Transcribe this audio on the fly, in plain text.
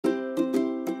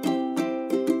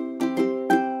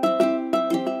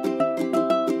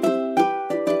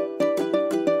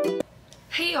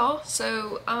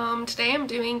So today I'm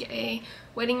doing a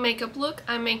wedding makeup look.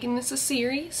 I'm making this a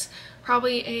series,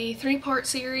 probably a 3-part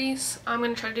series. I'm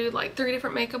going to try to do like 3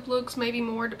 different makeup looks, maybe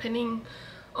more depending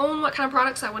on what kind of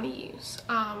products I want to use.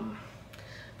 But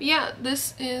yeah,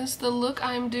 this is the look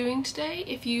I'm doing today.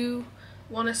 If you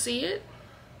want to see it,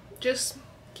 just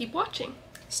keep watching.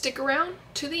 Stick around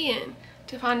to the end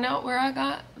to find out where I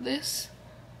got this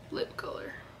lip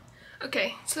color.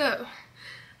 Okay, so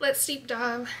let's deep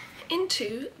dive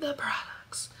into the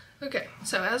products. Okay,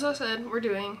 so as I said, we're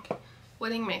doing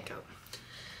wedding makeup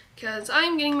because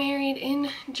I'm getting married in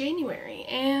January,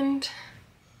 and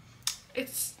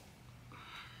it's,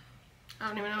 I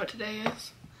don't even know what today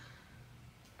is.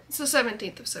 It's the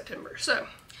 17th of September, so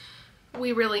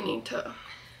we really need to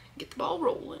get the ball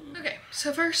rolling. Okay,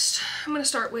 so first I'm going to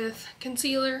start with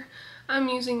concealer. I'm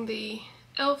using the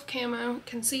e.l.f. Camo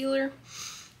Concealer.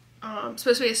 It's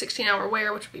supposed to be a 16-hour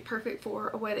wear, which would be perfect for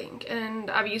a wedding.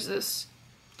 And I've used this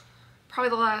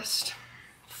probably the last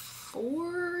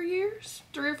 4 years,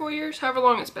 3 or 4 years, however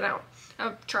long it's been out.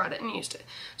 I've tried it and used it.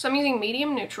 So I'm using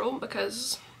medium neutral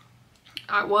because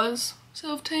I was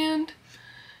self-tanned.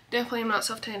 Definitely am not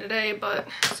self-tanned today, but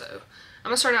so I'm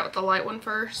going to start out with the light one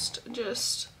first.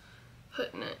 Just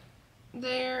putting it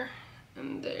there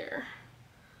and there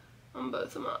on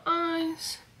both of my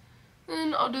eyes.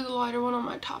 Then I'll do the lighter one on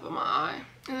my top of my eye,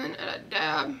 and then add a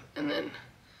dab, and then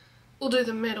we'll do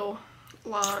the middle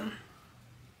line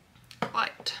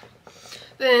light.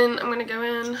 Then I'm going to go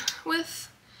in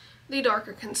with the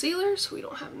darker concealer so we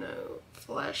don't have no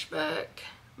flashback.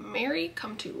 Mary,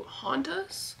 Come to Haunt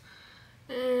Us,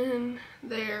 and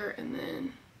there, and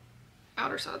then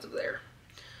outer sides of there.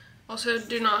 Also,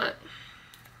 do not,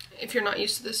 if you're not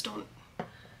used to this, don't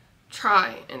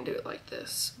try and do it like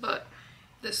this, but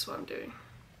this is what I'm doing.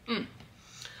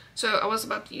 So I was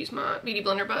about to use my beauty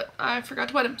blender, but I forgot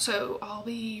to wet them, so I'll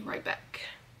be right back.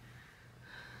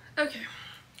 Okay,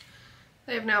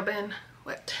 they have now been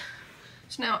wet.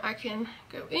 So now I can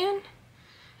go in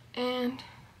and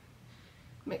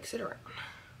mix it around.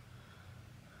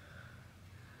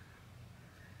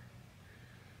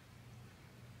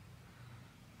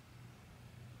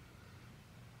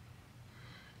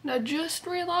 And I just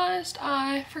realized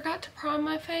I forgot to prime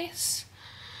my face.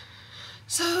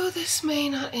 So this may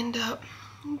not end up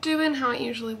doing how it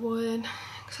usually would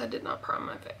because I did not prime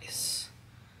my face.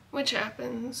 Which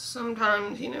happens.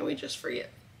 Sometimes, you know, we just forget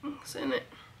things and it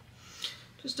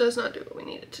just does not do what we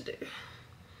need it to do.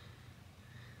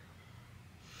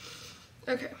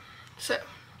 Okay, so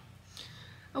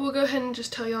I will go ahead and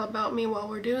just tell y'all about me while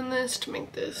we're doing this to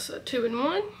make this a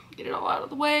 2-in-1. Get it all out of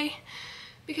the way,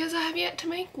 because I have yet to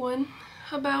make one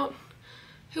about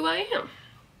who I am.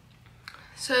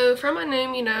 So from my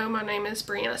name, you know, my name is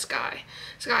Brianna Sky.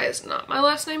 Sky is not my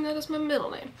last name, that is my middle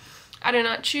name. I did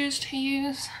not choose to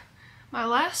use my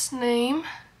last name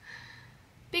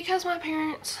because my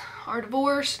parents are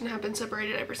divorced and have been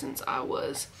separated ever since I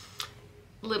was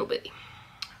little bitty.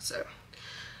 So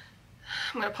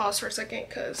I'm going to pause for a second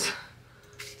because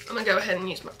I'm going to go ahead and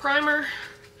use my primer.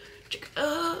 Check it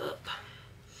up.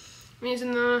 I'm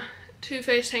using the Too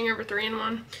Faced Hangover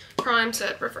 3-in-1. Prime,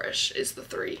 Set, Refresh is the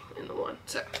 3-in-1.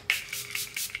 So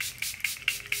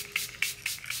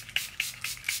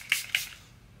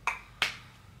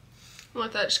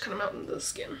let that just kind of melt into the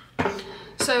skin.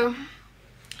 So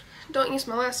don't use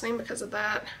my last name because of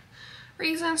that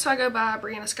reason. So I go by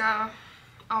Brianna Sky.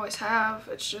 Always have.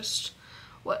 It's just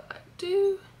what I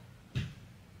do.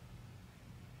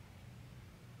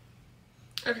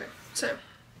 Okay, so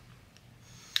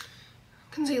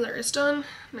concealer is done.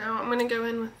 Now I'm going to go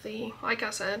in with the, like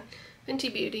I said,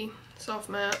 Fenty Beauty Soft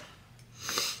Matte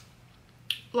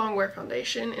Longwear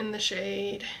Foundation in the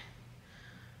shade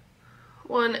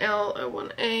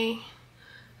 1L01A.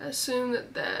 I assume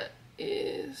that that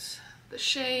is the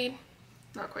shade.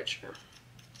 Not quite sure.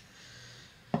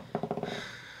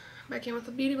 Back in with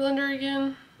the beauty blender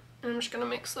again, and I'm just going to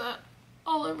mix that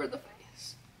all over the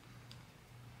face.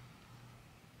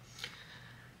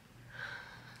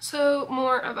 So,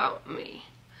 more about me.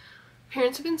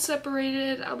 Parents have been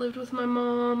separated. I lived with my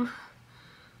mom.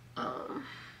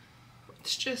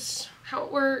 It's just how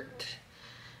it worked.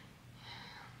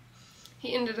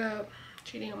 He ended up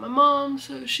cheating on my mom,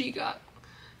 so she got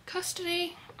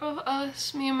custody of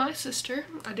us, me and my sister.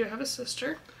 I do have a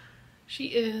sister. She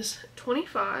is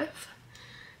 25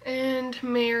 and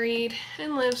married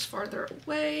and lives farther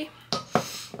away.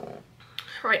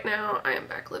 Right now I am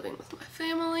back living with my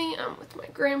family. I'm with my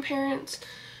grandparents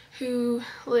who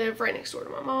live right next door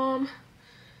to my mom.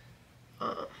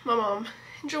 My mom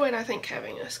enjoyed, I think,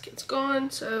 having us kids gone,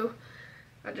 so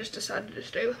I just decided to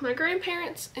stay with my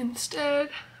grandparents instead.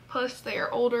 Plus they are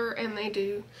older and they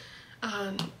do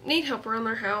need help around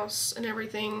their house and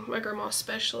everything. My grandma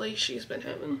especially, she's been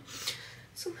having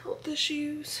some health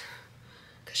issues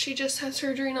because she just had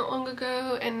surgery not long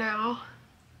ago, and now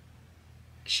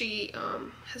she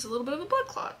has a little bit of a blood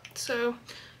clot. So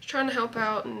just trying to help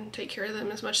out and take care of them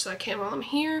as much as I can while I'm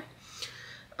here.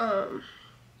 I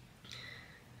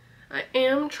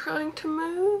am trying to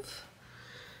move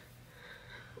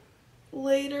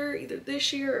later, either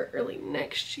this year or early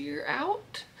next year,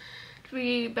 out to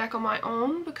be back on my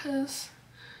own, because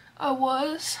I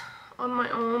was on my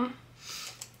own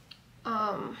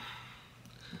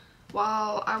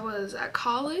while I was at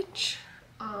college.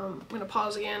 I'm going to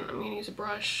pause again. I'm going to use a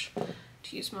brush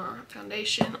to use my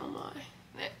foundation on my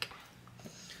neck.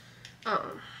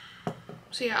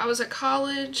 So yeah, I was at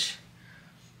college.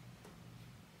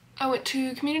 I went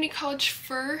to community college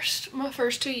first, my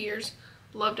first 2 years.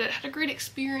 Loved it, had a great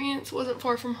experience, wasn't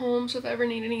far from home, so if I ever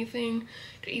need anything,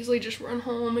 could easily just run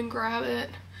home and grab it.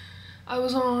 I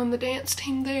was on the dance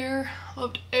team there,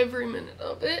 loved every minute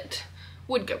of it.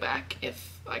 Would go back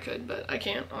if I could, but I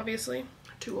can't, obviously.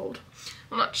 Too old.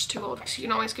 Well, not just too old, because you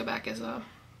can always go back as a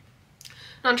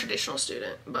non-traditional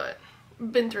student, but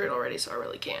been through it already, so I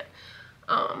really can't.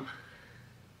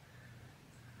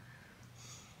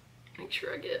 Make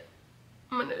sure I get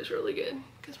my nose really good,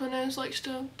 because my nose likes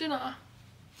to deny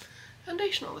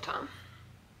foundation all the time.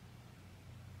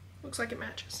 Looks like it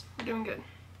matches. I'm doing good.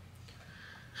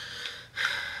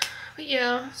 But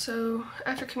yeah, so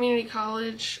after community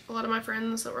college, a lot of my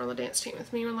friends that were on the dance team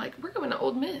with me were like, we're going to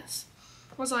Old Miss.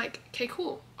 I was like, okay,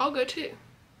 cool, I'll go too.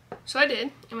 So I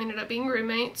did, and we ended up being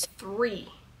roommates. Three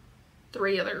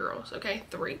other girls, okay?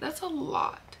 3. That's a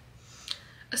lot.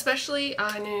 Especially,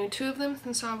 I knew 2 of them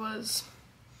since I was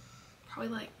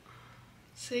probably like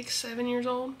 6, 7 years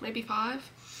old, maybe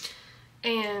 5.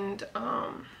 And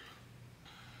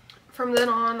from then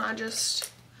on, I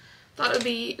just thought it would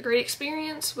be a great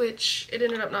experience, which it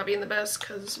ended up not being the best,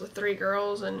 because with 3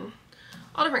 girls and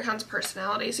all different kinds of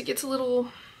personalities, it gets a little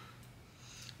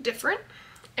different.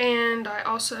 And I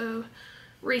also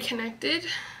reconnected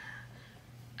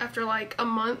after like a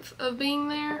month of being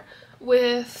there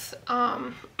with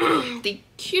the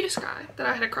cutest guy that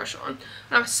I had a crush on.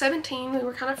 When I was 17, we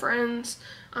were kind of friends.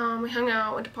 We hung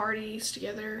out, went to parties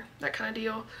together, that kind of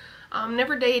deal.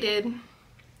 Never dated,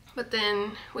 but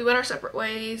then we went our separate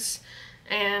ways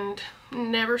and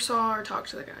never saw or talked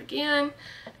to the guy again.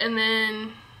 And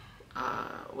then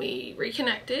we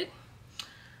reconnected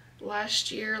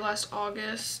last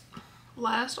August.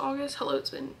 Hello, it's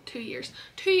been 2 years.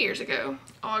 2 years ago,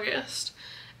 August.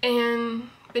 And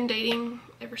been dating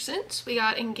ever since. We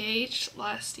got engaged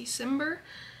last December,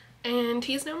 and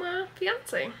he's now my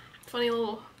fiance. Funny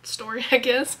little story, I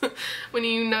guess. When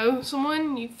you know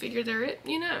someone, you figure they're it,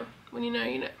 you know. When you know,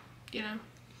 you know.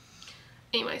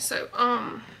 Anyway, so,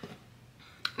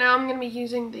 now I'm going to be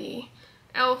using the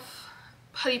e.l.f.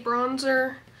 Putty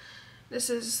Bronzer. This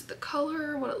is the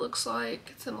color, what it looks like.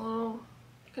 It's in a little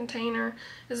container.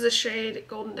 This is the shade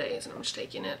Golden Days, and I'm just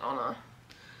taking it on a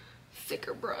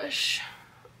thicker brush.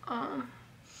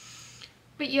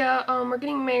 But yeah, we're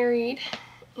getting married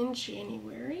in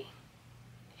January,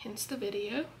 hence the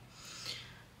video.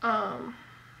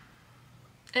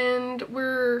 And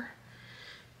we're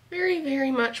very,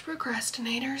 very much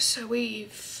procrastinators, so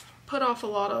we've put off a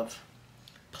lot of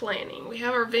planning. We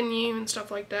have our venue and stuff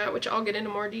like that, which I'll get into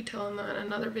more detail in that in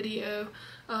another video,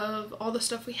 of all the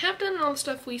stuff we have done and all the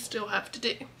stuff we still have to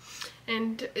do.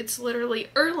 And it's literally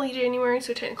early January,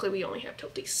 so technically we only have till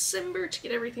December to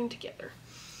get everything together.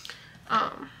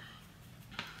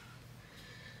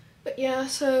 But yeah,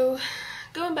 so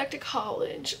going back to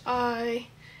college, my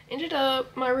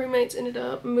roommates ended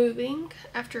up moving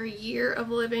after a year of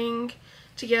living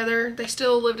together. They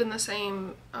still lived in the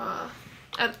same,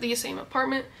 at the same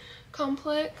apartment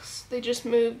complex. They just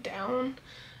moved down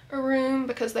a room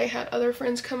because they had other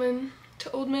friends coming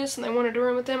to Old Miss and they wanted to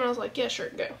room with them, and I was like, yeah, sure,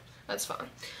 go. That's fine.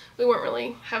 We weren't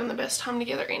really having the best time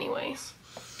together anyways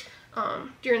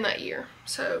during that year.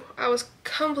 So I was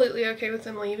completely okay with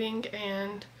them leaving,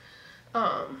 and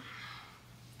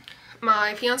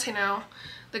my fiance now,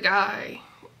 the guy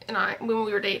and I, when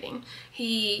we were dating,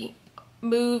 he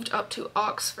moved up to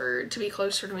Oxford to be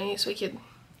closer to me so we could,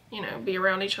 you know, be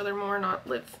around each other more, not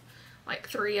live like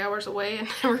 3 hours away and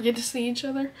never get to see each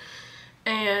other.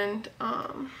 And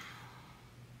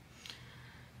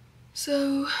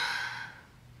so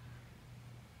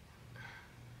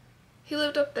he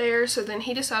lived up there, so then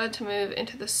he decided to move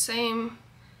into the same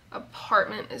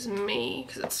apartment as me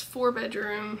because it's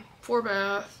 4-bedroom,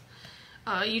 4-bath.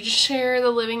 You just share the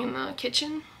living and the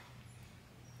kitchen.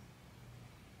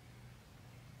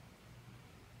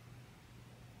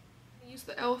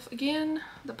 the e.l.f. again,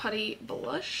 the Putty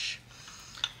Blush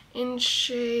in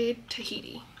shade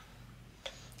Tahiti.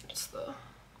 That's the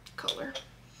color.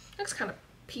 Looks kind of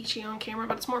peachy on camera,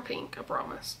 but it's more pink, I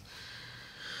promise.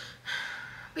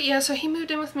 But yeah, so he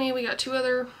moved in with me. We got 2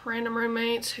 other random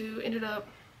roommates who ended up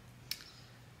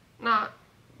not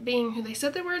being who they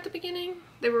said they were at the beginning.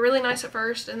 They were really nice at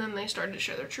first, and then they started to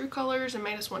show their true colors and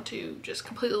made us want to just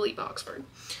completely leave Oxford.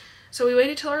 So we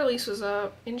waited till our lease was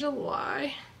up in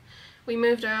July. We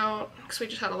moved out because we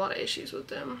just had a lot of issues with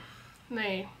them.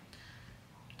 Yeah,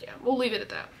 we'll leave it at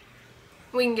that.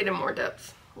 We can get in more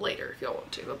depth later if y'all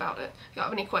want to about it, if y'all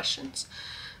have any questions.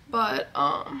 But,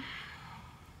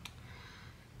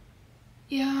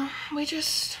 yeah, we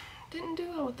just didn't do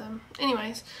well with them.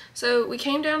 Anyways, so we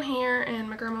came down here and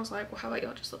my grandma was like, well, how about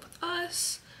y'all just live with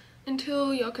us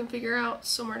until y'all can figure out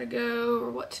somewhere to go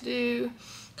or what to do,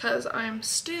 because I'm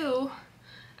still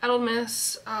at Ole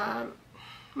Miss.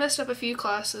 Messed up a few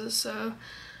classes, so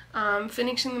I'm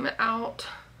finishing them out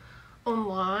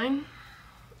online,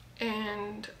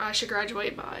 and I should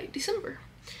graduate by December.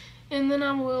 And then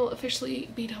I will officially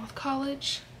be done with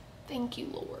college. Thank you,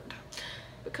 Lord.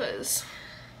 Because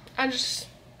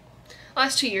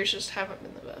last 2 years just haven't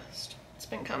been the best. It's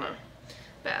been kind of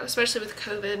bad, especially with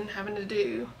COVID and having to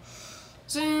do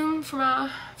Zoom for my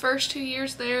first 2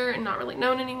 years there and not really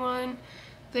knowing anyone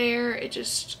there.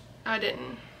 I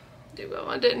didn't do well.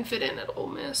 I didn't fit in at Ole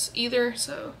Miss either,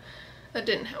 so that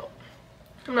didn't help.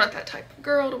 I'm not that type of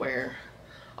girl to wear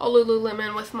all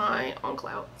Lululemon with my ankle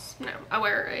outs. No, I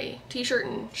wear a t-shirt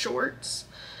and shorts.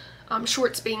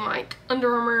 Shorts being like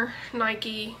Under Armour,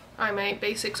 Nike. I'm a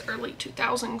basics early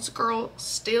 2000s girl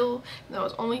still, and I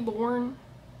was only born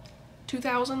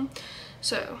 2000,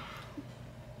 so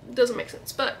it doesn't make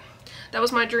sense. But that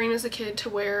was my dream as a kid, to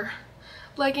wear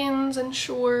leggings and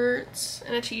shorts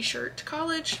and a t-shirt to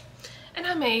college, and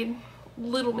I made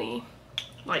little me,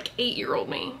 like 8-year-old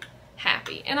me,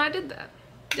 happy, and I did that.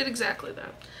 Did exactly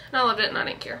that, and I loved it, and I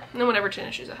didn't care. And then whatever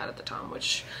tennis shoes I had at the time,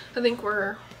 which I think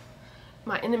were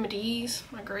my NMDs,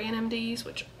 my gray NMDs,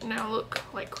 which now look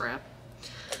like crap.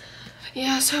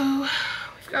 Yeah, so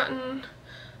we've gotten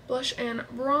blush and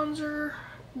bronzer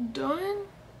done.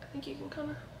 I think you can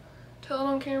kind of tell it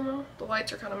on camera. The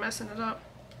lights are kind of messing it up.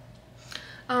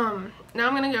 Now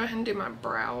I'm going to go ahead and do my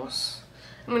brows.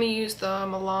 I'm going to use the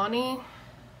Milani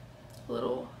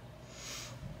little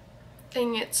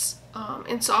thing. It's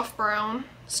in soft brown,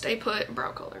 stay put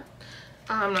brow color.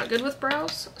 I'm not good with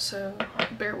brows, so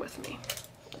bear with me.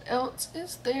 What else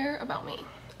is there about me?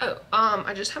 Oh,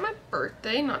 I just had my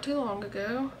birthday not too long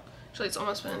ago. Actually, it's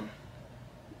almost been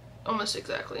almost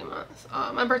exactly a month.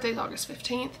 My birthday is August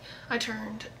 15th. I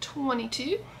turned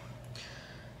 22.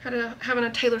 Having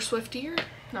a Taylor Swift year.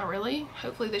 Not really.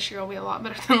 Hopefully this year will be a lot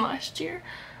better than last year.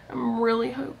 I'm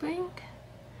really hoping.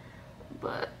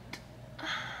 But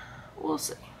we'll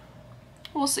see.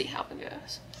 We'll see how it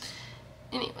goes.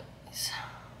 Anyways.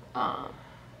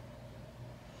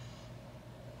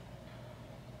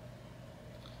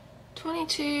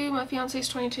 22. My fiance's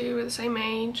 22. We're the same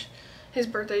age. His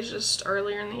birthday's just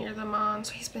earlier in the year than mine,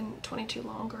 so he's been 22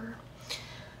 longer.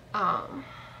 I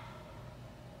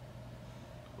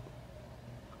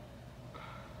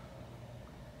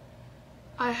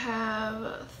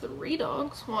have 3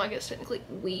 dogs. Well, I guess technically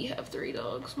we have 3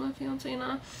 dogs, my fiance and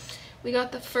I. We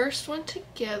got the first one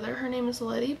together. Her name is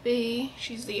Letty B.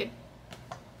 She's the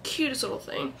cutest little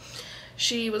thing.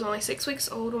 She was only 6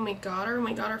 weeks old when we got her, and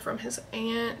we got her from his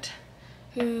aunt,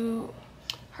 who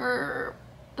her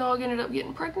dog ended up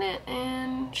getting pregnant,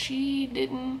 and she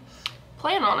didn't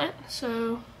plan on it,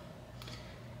 so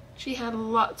she had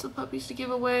lots of puppies to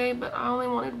give away, but I only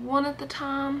wanted 1 at the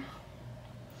time,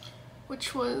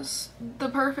 which was the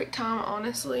perfect time,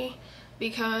 honestly,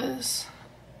 because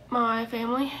my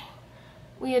family,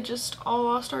 we had just all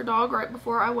lost our dog right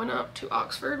before I went up to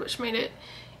Oxford, which made it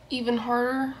even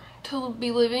harder to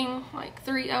be living like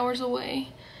 3 hours away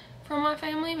from my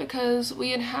family, because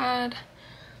we had had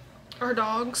our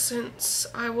dog since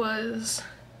I was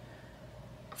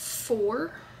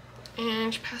 4,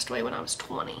 and she passed away when I was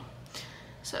 20.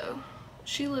 So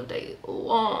she lived a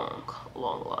long,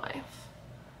 long life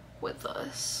with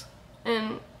us,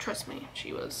 and trust me,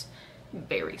 she was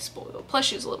very spoiled. Plus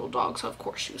she was a little dog, so of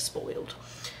course she was spoiled.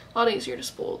 A lot easier to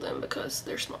spoil them because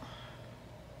they're small.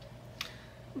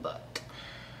 But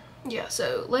yeah,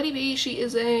 so Letty B, she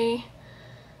is a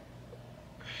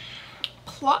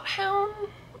plot hound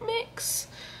mix,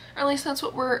 or at least that's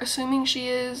what we're assuming she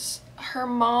is. Her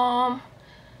mom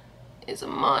is a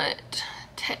mutt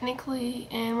technically,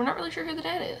 and we're not really sure who the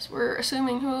dad is. We're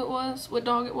assuming who it was, what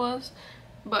dog it was,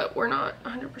 but we're not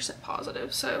 100%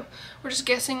 positive, so we're just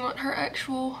guessing what her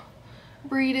actual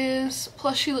breed is.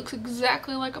 Plus she looks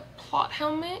exactly like a Plot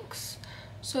Hound mix,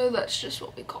 so that's just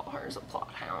what we call her, as a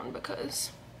Plot Hound,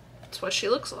 because that's what she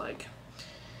looks like.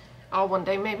 I'll one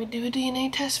day maybe do a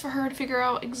DNA test for her to figure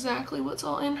out exactly what's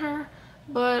all in her,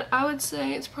 but I would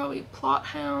say it's probably Plot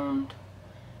Hound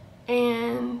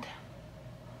and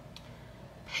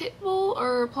Pitbull,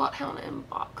 or Plot Hound and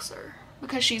Boxer,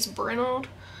 because she's brindled.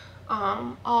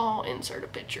 I'll insert a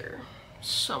picture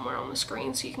somewhere on the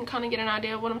screen so you can kind of get an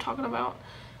idea of what I'm talking about,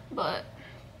 but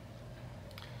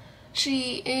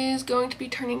she is going to be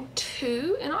turning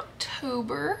 2 in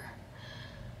October.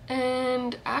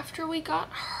 And after we got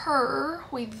her,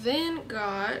 we then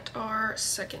got our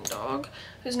second dog,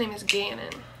 whose name is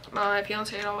Gannon. My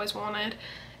fiance had always wanted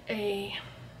a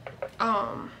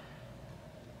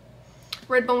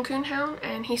red bone coonhound,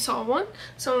 and he saw one.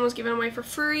 Someone was giving away for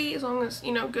free, as long as,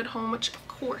 you know, good home, which of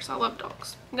course I love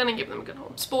dogs. I'm gonna give them a good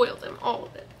home, spoil them, all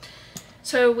of it.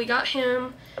 So we got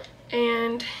him,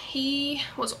 and he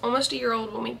was almost a year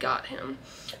old when we got him.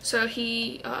 So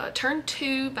he turned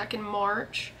 2 back in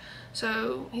March.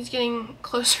 So he's getting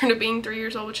closer to being 3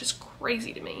 years old, which is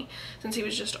crazy to me, since he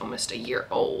was just almost a year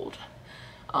old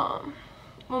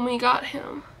when we got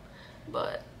him.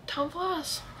 But time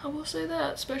flies, I will say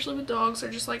that, especially with dogs. They're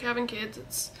just like having kids.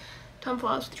 It's time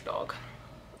flies with your dog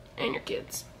and your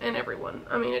kids and everyone.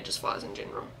 I mean, it just flies in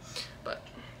general. But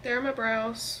there are my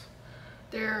brows.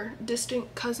 They're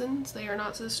distant cousins. They are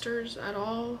not sisters at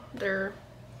all. They're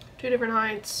 2 different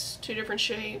heights, 2 different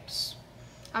shapes.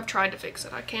 I've tried to fix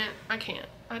it. I can't.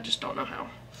 I just don't know how.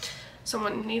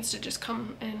 Someone needs to just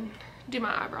come and do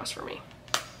my eyebrows for me.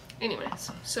 Anyways,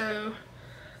 so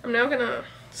I'm now gonna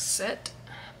set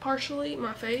partially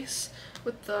my face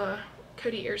with the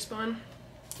Coty Airspun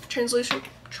translucent,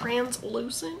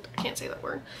 I can't say that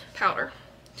word, powder.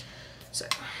 So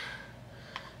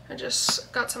I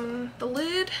just got some in the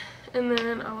lid, and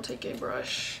then I will take a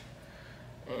brush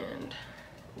and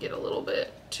get a little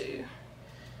bit to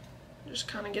just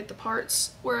kind of get the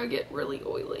parts where I get really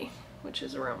oily, which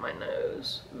is around my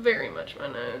nose, very much my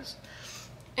nose,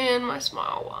 and my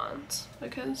smile lines,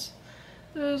 because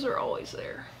those are always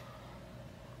there.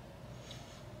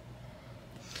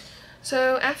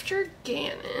 So after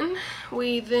Gannon,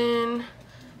 we then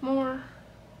I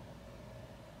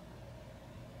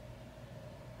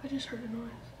just heard a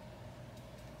noise.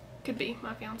 Could be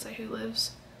my fiance who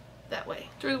lives that way,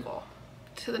 through the wall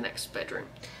to the next bedroom.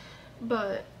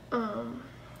 But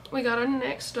we got our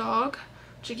next dog,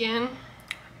 which again,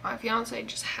 my fiance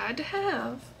just had to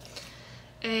have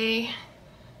a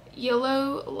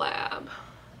yellow lab.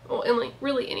 Well,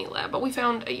 really any lab, but we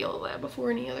found a yellow lab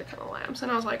before any other kind of labs,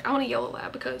 and I was like, I want a yellow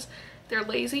lab because they're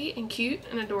lazy and cute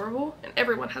and adorable, and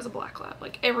everyone has a black lab.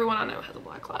 Like, everyone I know has a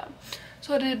black lab.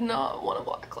 So I did not want a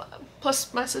black lab.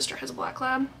 Plus my sister has a black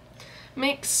lab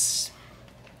mix,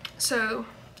 so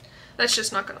that's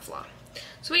just not gonna fly.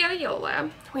 So we got a yellow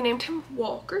lab. We named him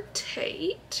Walker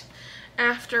Tate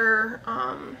after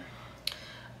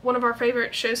one of our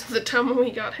favorite shows of the time when we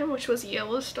got him, which was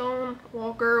Yellowstone.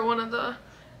 Walker, one of the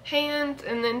hands,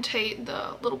 and then Tate,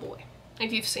 the little boy.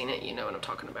 If you've seen it, you know what I'm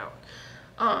talking about.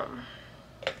 I'm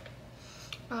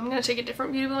gonna take a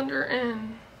different beauty blender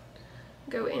and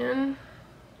go in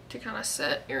to kind of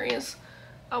set areas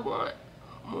I want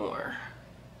more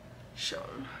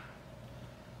shown.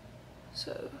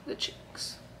 So the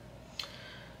cheeks.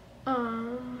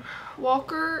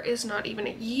 Walker is not even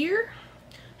a year.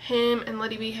 Him and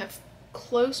Letty B have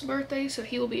close birthdays, so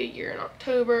he will be a year in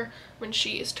October when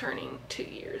she is turning 2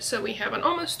 years. So we have an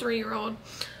almost 3-year-old,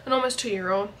 an almost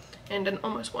 2-year-old, and an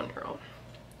almost 1-year-old.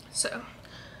 So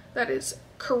that is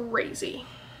crazy.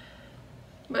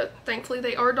 But thankfully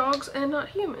they are dogs and not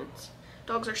humans.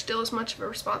 Dogs are still as much of a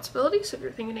responsibility, so if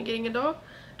you're thinking of getting a dog,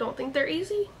 don't think they're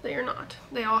easy. They are not.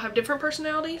 They all have different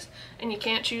personalities, and you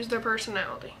can't choose their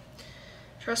personality.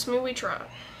 Trust me, we tried.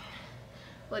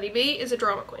 Letty B is a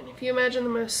drama queen. If you imagine the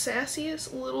most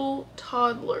sassiest little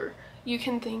toddler you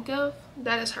can think of,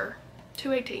 that is her,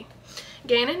 to a T.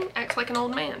 Gannon acts like an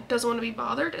old man, doesn't want to be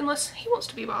bothered unless he wants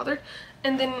to be bothered,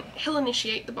 and then he'll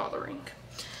initiate the bothering.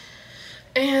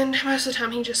 And most of the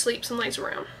time he just sleeps and lays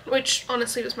around, which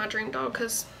honestly was my dream dog,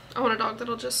 because I want a dog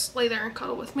that'll just lay there and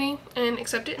cuddle with me and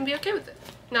accept it and be okay with it.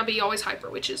 Not be always hyper,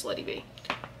 which is Letty B.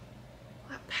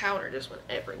 That powder just went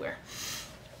everywhere.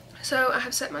 So I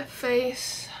have set my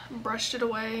face, brushed it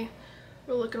away.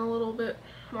 We're looking a little bit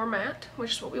more matte,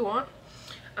 which is what we want.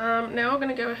 Now I'm going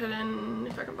to go ahead and,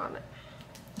 if I can find it,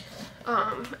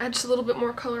 add just a little bit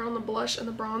more color on the blush and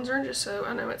the bronzer, just so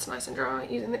I know it's nice and dry,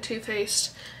 using the Too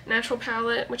Faced Natural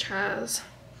Palette, which has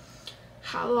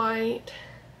highlights,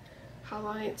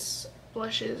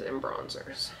 blushes, and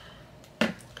bronzers.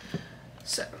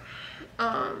 So,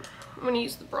 I'm going to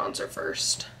use the bronzer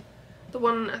first. The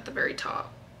one at the very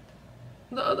top.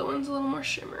 The other one's a little more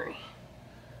shimmery.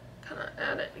 Kind of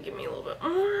add it to give me a little bit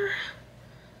more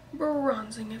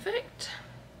bronzing effect.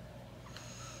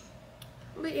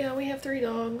 But yeah, we have 3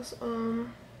 dogs. I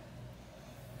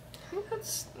think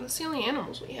that's the only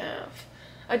animals we have.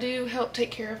 I do help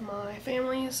take care of my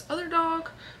family's other dog,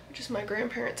 which is my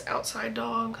grandparents' outside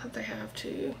dog that they have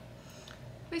to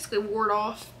basically ward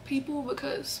off people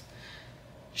because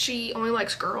she only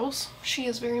likes girls. She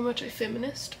is very much a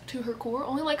feminist to her core,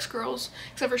 only likes girls,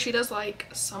 except for she does like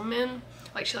some men.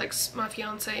 Like she likes my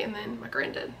fiance and then my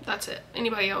granddad. That's it.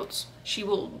 Anybody else, she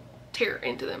will tear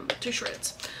into them to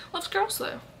shreds. Loves girls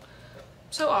though.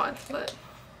 So odd, but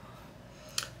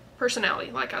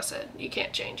personality, like I said, you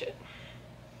can't change it.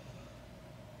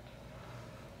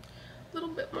 A little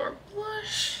bit more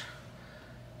blush,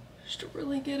 just to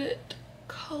really get it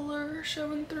color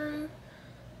showing through.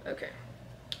 Okay.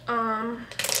 I'll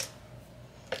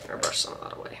brush some of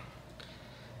that away.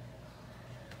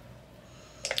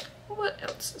 What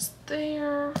else is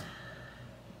there?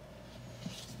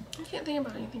 I can't think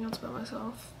about anything else about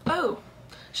myself. Oh,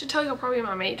 I should tell you probably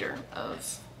my major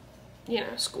of, you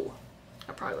know, school.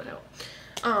 That probably would help.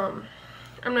 I'm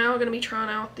now going to be trying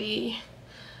out the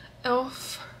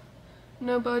e.l.f.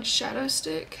 No Budge Shadow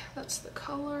Stick. That's the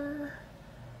color.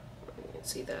 You can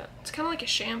see that. It's kind of like a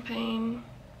champagne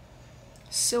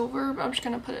silver, but I'm just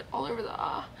going to put it all over the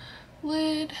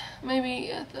eyelid,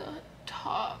 maybe at the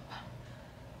top,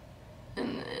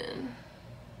 and then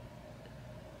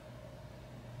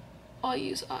I'll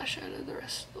use eyeshadow the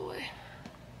rest of the way.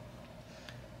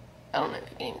 I don't know if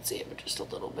you can even see it, but just a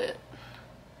little bit.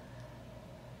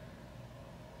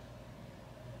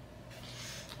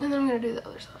 And then I'm going to do the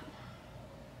other side.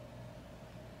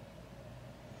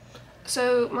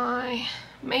 So my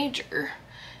major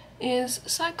is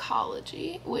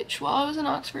psychology, which while I was in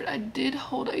Oxford I did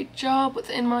hold a job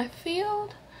within my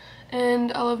field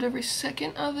and I loved every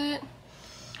second of it.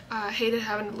 I hated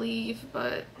having to leave,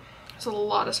 but there's a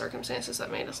lot of circumstances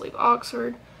that made us leave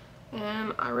Oxford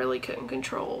and I really couldn't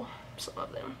control some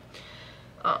of them.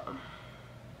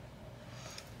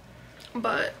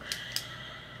 But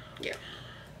yeah,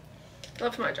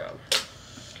 loved my job.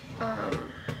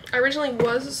 I originally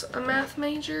was a math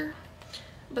major,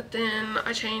 but then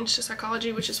I changed to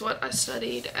psychology, which is what I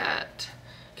studied at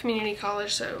community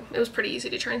college, so it was pretty easy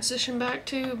to transition back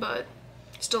to, but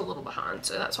still a little behind,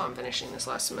 so that's why I'm finishing this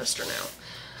last semester now.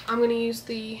 I'm going to use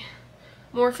the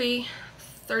Morphe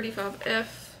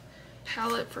 35F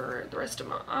palette for the rest of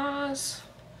my eyes.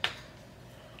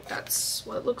 That's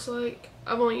what it looks like.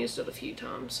 I've only used it a few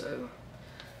times, so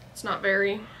it's not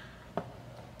very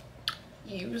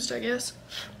used, I guess.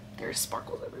 There's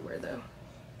sparkles everywhere though.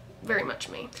 Very much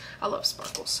me. I love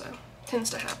sparkles, so it tends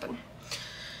to happen.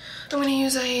 I'm going to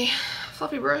use a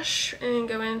fluffy brush and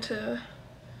go into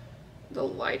the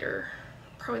lighter,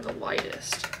 probably the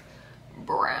lightest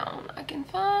brown I can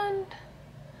find,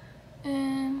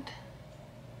 and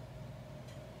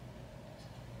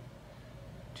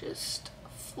just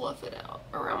fluff it out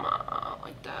around my eye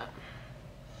like that.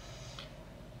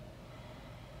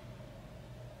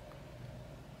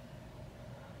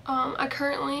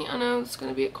 I know it's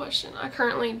going to be a question, I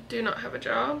currently do not have a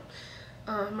job.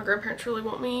 My grandparents really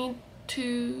want me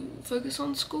to focus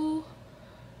on school,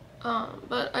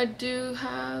 but I do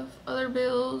have other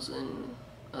bills and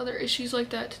other issues like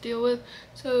that to deal with,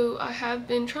 so I have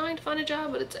been trying to find a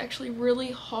job, but it's actually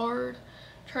really hard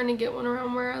trying to get one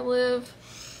around where I live,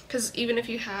 because even if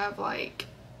you have like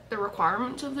the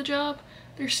requirements of the job,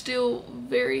 they're still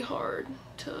very hard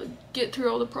to get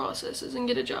through all the processes and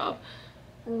get a job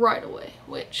right away,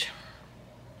 which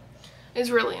is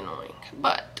really annoying.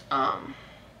 But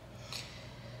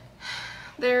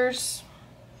there's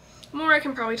more I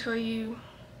can probably tell you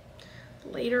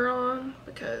later on,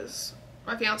 because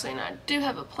my fiance and I do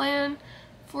have a plan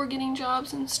for getting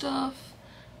jobs and stuff,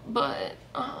 but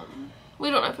we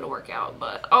don't know if it'll work out,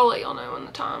 but I'll let y'all know when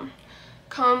the time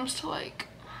comes to like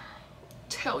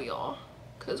tell y'all,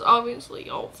 because obviously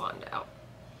y'all will find out,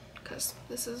 because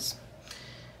this is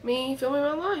me filming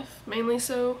my life, mainly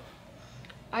so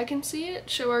I can see it,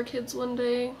 show our kids one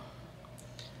day,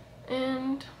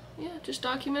 and yeah, just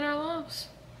document our lives.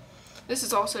 This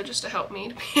is also just to help me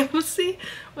to be able to see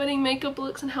wedding makeup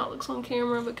looks and how it looks on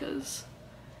camera, because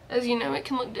as you know, it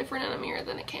can look different in a mirror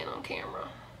than it can on camera.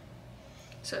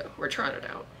 So we're trying it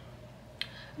out.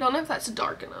 I don't know if that's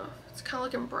dark enough. It's kind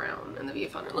of looking brown in the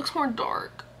viewfinder. It looks more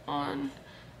dark on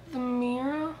the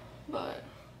mirror, but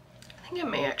I think I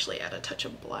may actually add a touch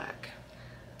of black.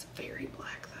 It's very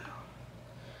black though.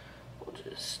 We'll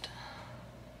just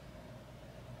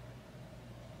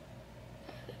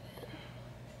add it in.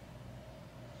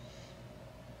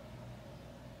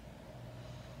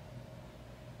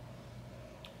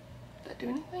 Did that do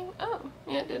anything? Oh,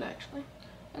 yeah, it did actually.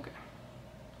 Okay.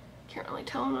 Can't really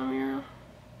tell in my mirror.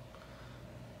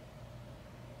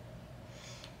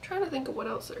 Trying to think of what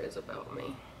else there is about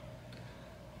me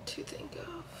to think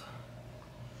of.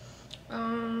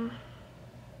 I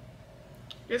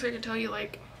guess I could tell you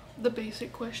like the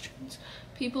basic questions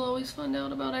people always find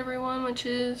out about everyone, which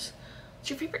is, what's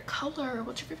your favorite color?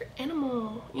 What's your favorite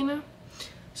animal? You know?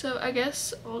 So I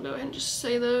guess I'll go ahead and just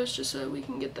say those just so we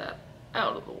can get that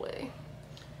out of the way.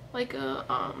 Like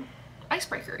a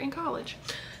icebreaker in college.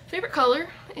 Favorite color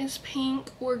is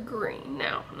pink or green.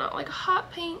 Now, not like a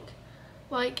hot pink,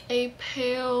 like a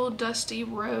pale, dusty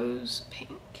rose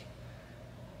pink.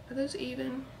 Are those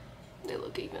even? They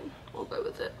look even. We'll go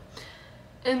with it.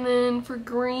 And then for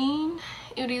green,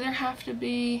 it would either have to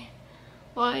be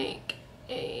like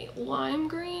a lime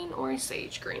green or a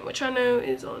sage green, which I know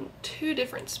is on 2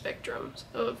 different spectrums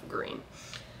of green,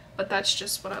 but that's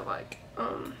just what I like.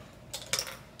 I'm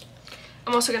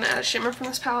also going to add a shimmer from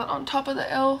this palette on top of the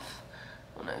e.l.f.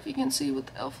 I don't know if you can see what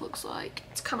the e.l.f. looks like.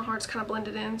 It's kind of hard to kind of blend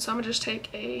it in, so I'm going to just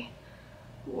take a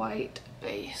white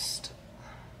based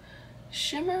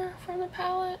shimmer from the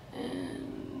palette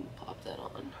and pop that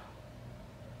on.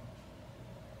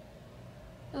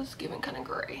 It's giving kind of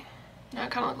gray. Now I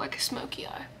kind of look like a smoky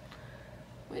eye,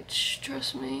 which,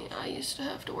 trust me, I used to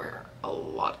have to wear a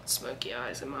lot of smoky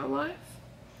eyes in my life.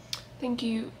 Thank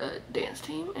you, dance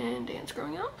team and dance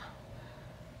growing up.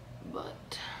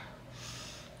 But,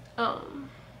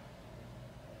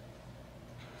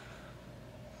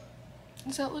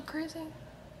 does that look crazy?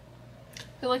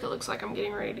 I feel like it looks like I'm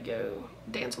getting ready to go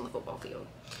dance on the football field.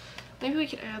 Maybe we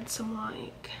could add some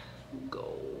like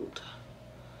gold.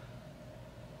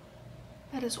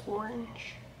 That is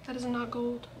orange. That is not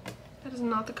gold. That is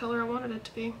not the color I wanted it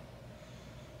to be.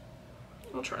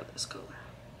 We'll try this color.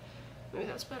 Maybe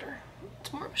that's better.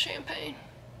 It's more of a champagne.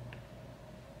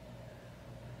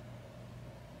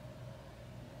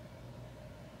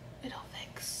 It'll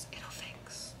fix. It'll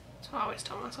fix. That's what I always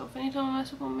tell myself anytime I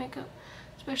mess up on makeup.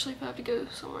 Especially if I have to go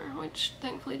somewhere, which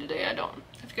thankfully today I don't.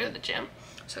 I have to go to the gym,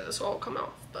 so this will all come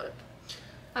off, but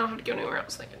I don't have to go anywhere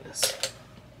else, thank goodness.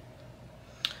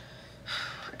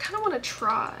 I kind of want to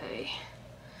try.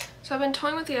 So I've been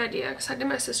toying with the idea, because I did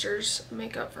my sister's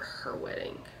makeup for her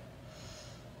wedding,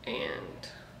 and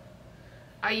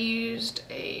I used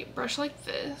a brush like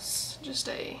this, just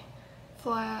a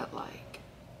flat, like,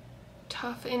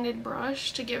 tough-ended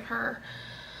brush to give her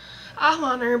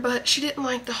eyeliner, but she didn't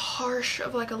like the harsh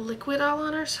of like a liquid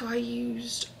eyeliner, so I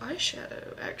used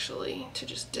eyeshadow actually to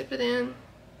just dip it in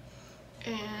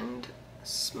and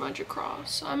smudge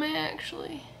across. So I may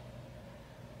actually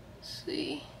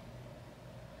see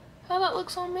how that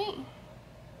looks on me.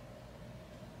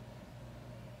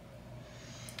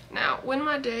 Now, when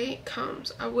my day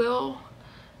comes, I will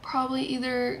probably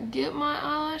either get my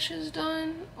eyelashes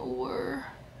done or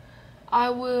I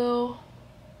will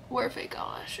wear fake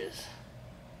eyelashes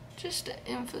just to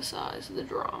emphasize the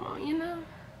drama, you know?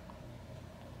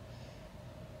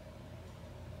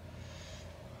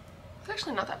 It's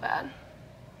actually not that bad.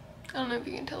 I don't know if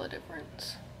you can tell the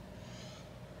difference.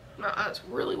 My eye's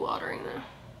really watering though,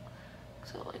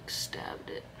 because I like stabbed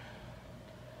it.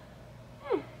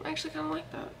 I actually kind of like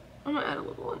that. I'm gonna add a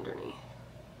little underneath.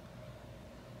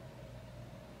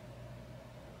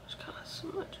 Just kind of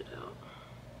smudge it out.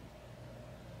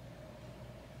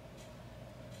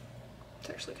 It's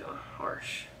actually kind of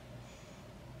harsh.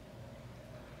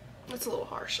 It's a little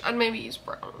harsh. I'd maybe use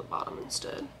brown on the bottom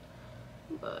instead.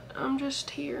 But I'm just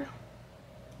here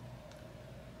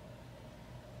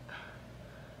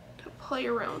to play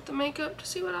around with the makeup to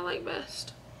see what I like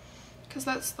best. Because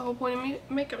that's the whole point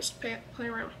of makeup, is to play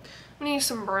around. I'm going to use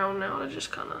some brown now to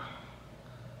just kind of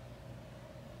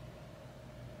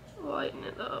lighten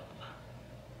it up.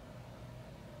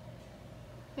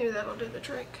 Maybe that'll do the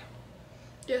trick.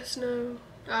 Yes, no,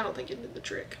 I don't think it did the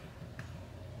trick.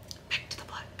 Back to the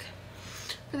black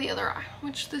for the other eye,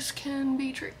 which this can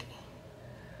be tricky,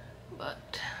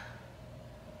 but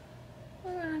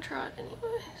we're gonna try it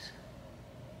anyways.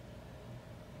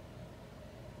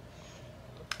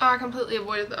 I completely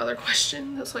avoided the other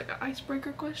question. That's like an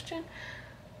icebreaker question,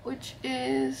 which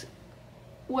is,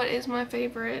 what is my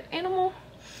favorite animal?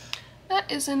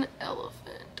 That is an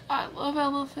elephant. I love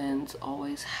elephants,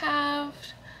 always have.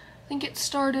 I think it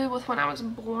started with when I was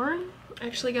born. I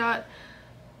actually got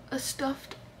a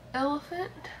stuffed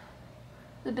elephant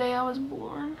the day I was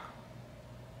born.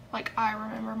 Like, I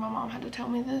remember my mom had to tell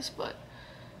me this, but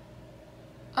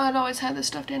I'd always had this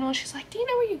stuffed animal. She's like, do you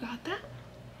know where you got that?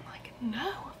 I'm like, no,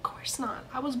 of course not.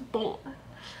 I was born.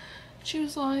 She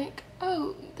was like,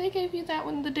 oh, they gave you that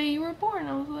one the day you were born.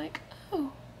 I was like,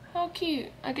 oh, how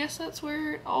cute. I guess that's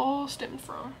where it all stemmed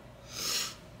from.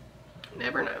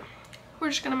 Never know. We're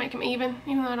just gonna make them even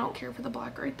though I don't care for the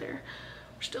black right there.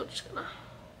 We're still just gonna...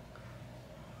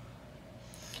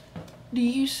 Do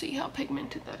you see how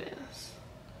pigmented that is?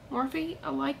 Morphe, I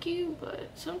like you, but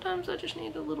sometimes I just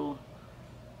need a little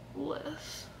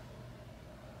less.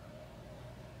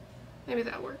 Maybe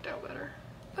that worked out better.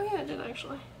 Oh yeah, it did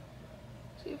actually.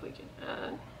 See if we can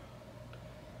add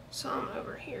some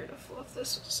over here to fluff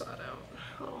this side out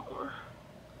a little more.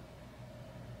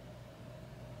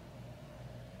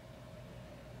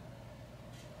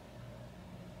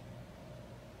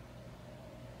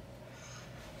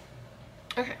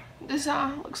 Okay, this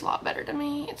eye looks a lot better to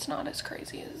me. It's not as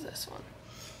crazy as this one.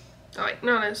 Alright,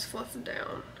 not as fluffed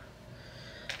down.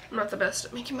 I'm not the best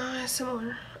at making my eyes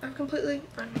similar. I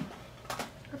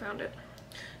found it.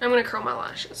 I'm gonna curl my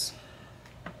lashes.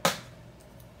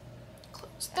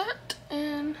 Close that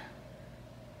and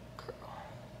curl.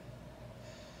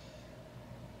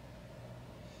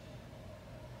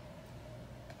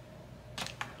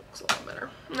 Looks a lot better.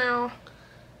 Now,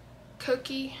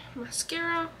 Cookie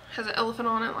mascara has an elephant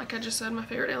on it. Like I just said, my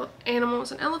favorite animal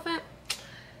is an elephant. I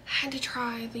had to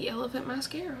try the elephant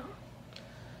mascara.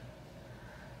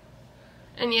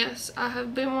 And yes, I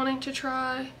have been wanting to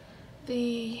try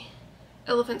the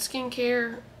elephant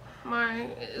skincare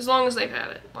as long as they've had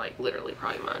it. Like literally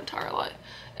probably my entire life.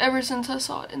 Ever since I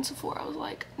saw it in Sephora, I was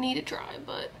like, need to try,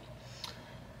 but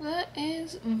that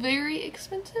is very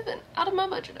expensive and out of my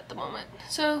budget at the moment.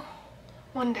 So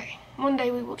one day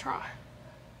we will try.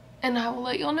 And I will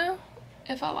let y'all know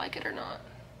if I like it or not.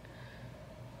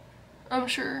 I'm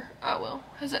sure I will,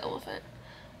 as an elephant.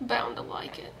 Bound to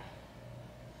like it.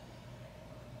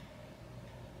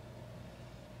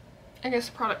 I guess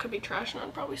the product could be trash and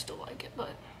I'd probably still like it,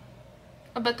 but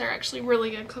I bet they're actually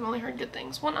really good because I've only heard good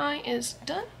things. One eye is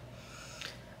done.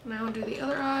 Now I'll do the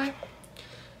other eye.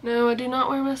 No, I do not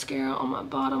wear mascara on my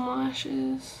bottom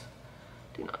lashes.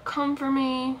 Do not come for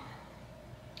me.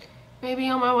 Maybe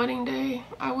on my wedding day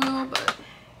I will, but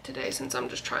today, since I'm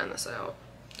just trying this out,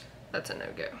 that's a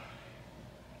no-go.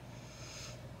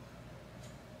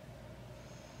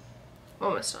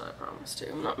 Almost done, I promise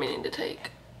to. I'm not meaning to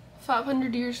take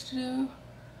 500 years to do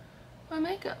my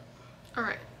makeup.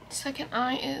 Alright, second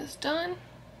eye is done.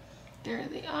 There are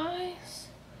the eyes.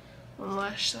 One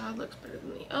lash side looks better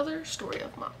than the other. Story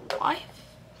of my life.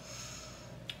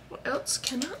 What else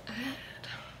can I add?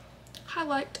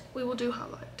 Highlight. We will do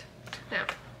highlight. Now,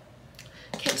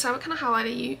 can't decide what kind of highlight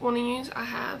I want to use. I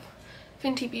have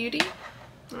Fenty Beauty.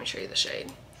 Let me show you the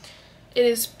shade. It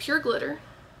is pure glitter,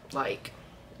 like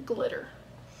glitter.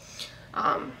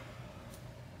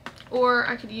 Or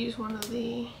I could use one of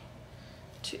the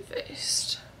Too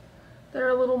Faced. They're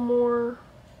a little more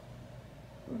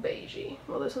beigey.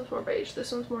 Well, this one's more beige.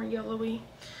 This one's more yellowy.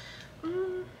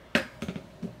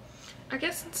 I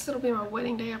guess since it'll be my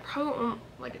wedding day, I probably won't want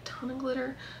like a ton of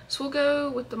glitter. So we'll go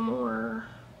with the more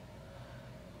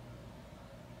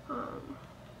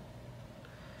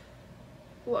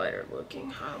lighter looking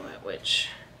highlight, which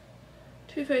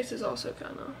Too Faced is also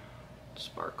kind of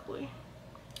sparkly.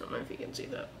 I don't know if you can see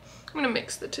that. I'm going to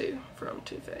mix the two from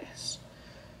Too Faced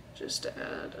just to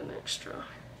add an extra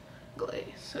glaze.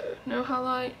 So no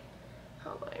highlight,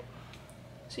 highlight.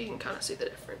 So you can kind of see the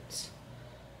difference.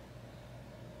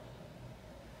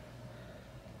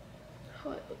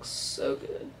 Highlight looks so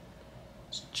good.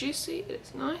 It's juicy,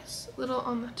 it's nice. A little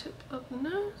on the tip of the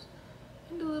nose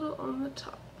and a little on the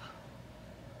top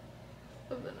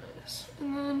of the nose.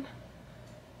 And then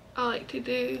I like to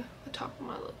do the top of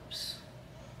my lips.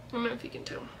 I don't know if you can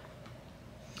tell.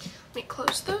 Let me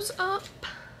close those up.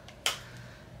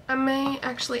 I may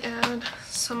actually add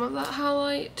some of that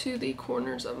highlight to the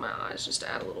corners of my eyes just to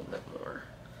add a little bit more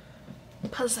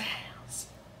pizzazz.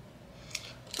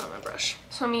 It's not my brush.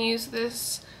 So I'm going to use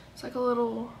this. It's like a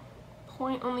little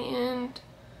point on the end,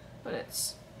 but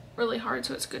it's really hard,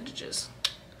 so it's good to just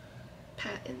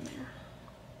pat in there.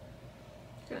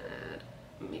 I'm going to add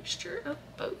a mixture of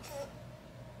both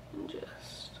and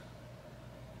just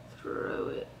throw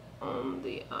it on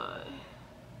the eye.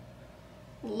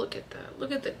 Look at that.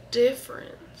 Look at the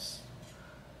difference.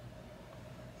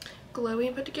 Glowy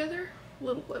and put together, a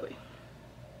little glowy.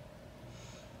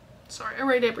 Sorry, I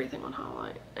rate everything on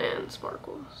highlight and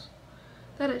sparkles.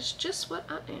 That is just what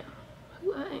I am.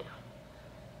 Who I am.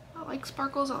 I like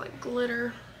sparkles, I like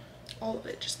glitter. All of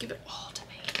it. Just give it all to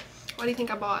me. Why do you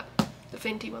think I bought the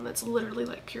Fenty one that's literally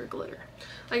like pure glitter?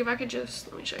 Like if I could just,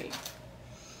 let me show you.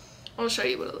 I'll show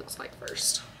you what it looks like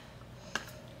first.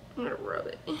 I'm gonna rub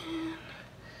it in.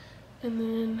 And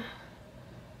then,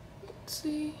 let's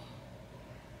see.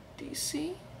 Do you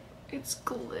see? It's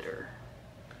glitter.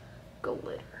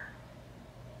 Glitter.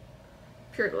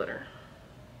 Pure glitter.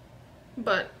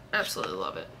 But absolutely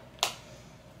love it.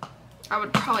 I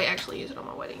would probably actually use it on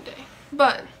my wedding day.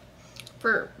 But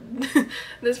for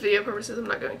this video purposes, I'm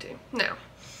not going to. Now,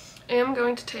 I am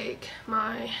going to take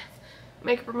my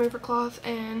makeup remover cloth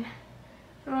and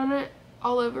run it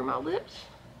all over my lips.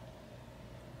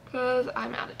 Because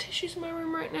I'm out of tissues in my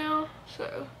room right now.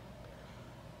 So,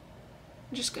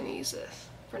 I'm just going to use this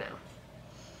for now.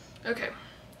 Okay.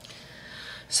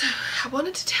 So, I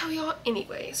wanted to tell y'all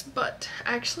anyways, but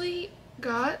I actually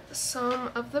got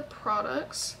some of the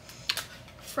products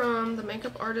from the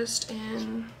makeup artist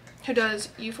who does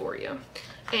Euphoria.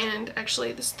 And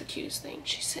actually, this is the cutest thing.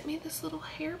 She sent me this little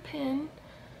hairpin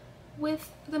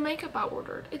with the makeup I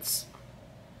ordered. It's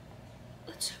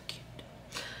so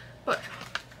cute. But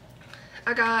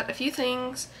I got a few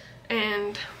things,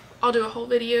 and I'll do a whole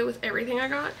video with everything I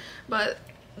got. But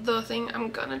the thing I'm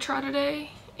gonna try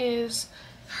today is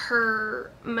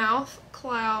her Mouth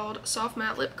Cloud Soft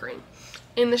Matte Lip Cream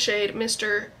in the shade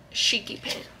Mr. Chicy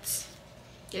Pants.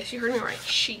 Yes, you heard me right,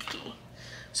 chicy.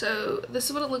 So this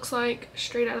is what it looks like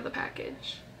straight out of the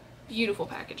package. Beautiful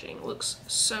packaging, looks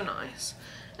so nice.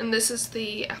 And this is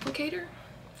the applicator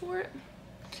for it.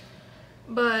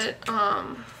 But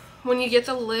when you get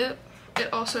the lip,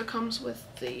 it also comes with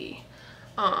the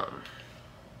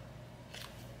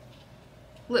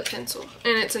lip pencil,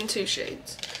 and it's in 2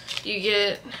 shades.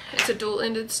 It's a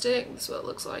dual-ended stick. This is what it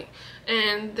looks like.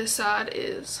 And this side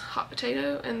is hot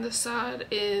potato, and this side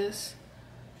is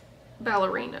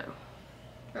ballerino.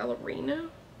 Ballerino?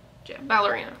 Yeah,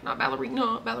 ballerino, not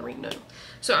ballerino, ballerino.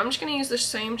 So I'm just gonna use the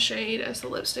same shade as the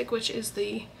lipstick, which is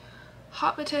the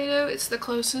hot potato. It's the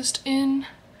closest in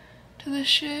to the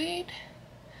shade.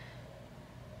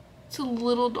 It's a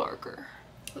little darker.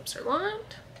 Lips are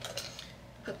lined.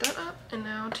 Put that up, and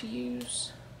now to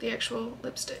use the actual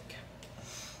lipstick.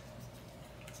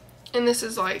 And this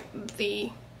is like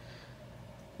the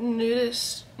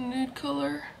nude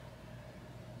color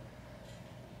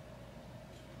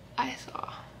I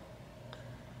saw.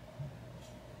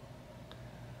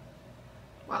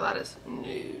 Wow, that is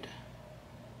nude.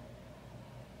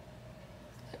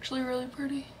 It's actually really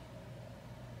pretty.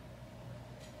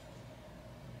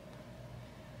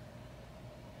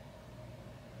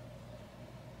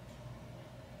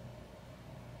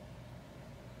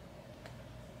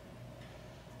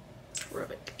 Rub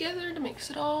it together to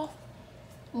mix it all.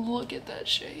 Look at that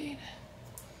shade.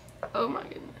 Oh my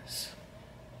goodness.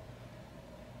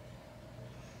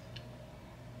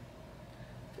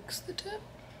 Fix the tip.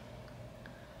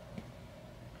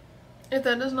 If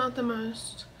that is not the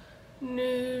most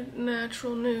nude,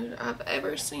 natural nude I've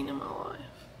ever seen in my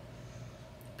life.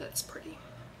 That's pretty.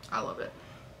 I love it.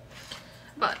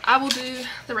 But I will do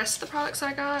the rest of the products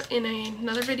I got in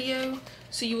another video,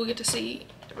 so you will get to see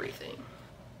everything.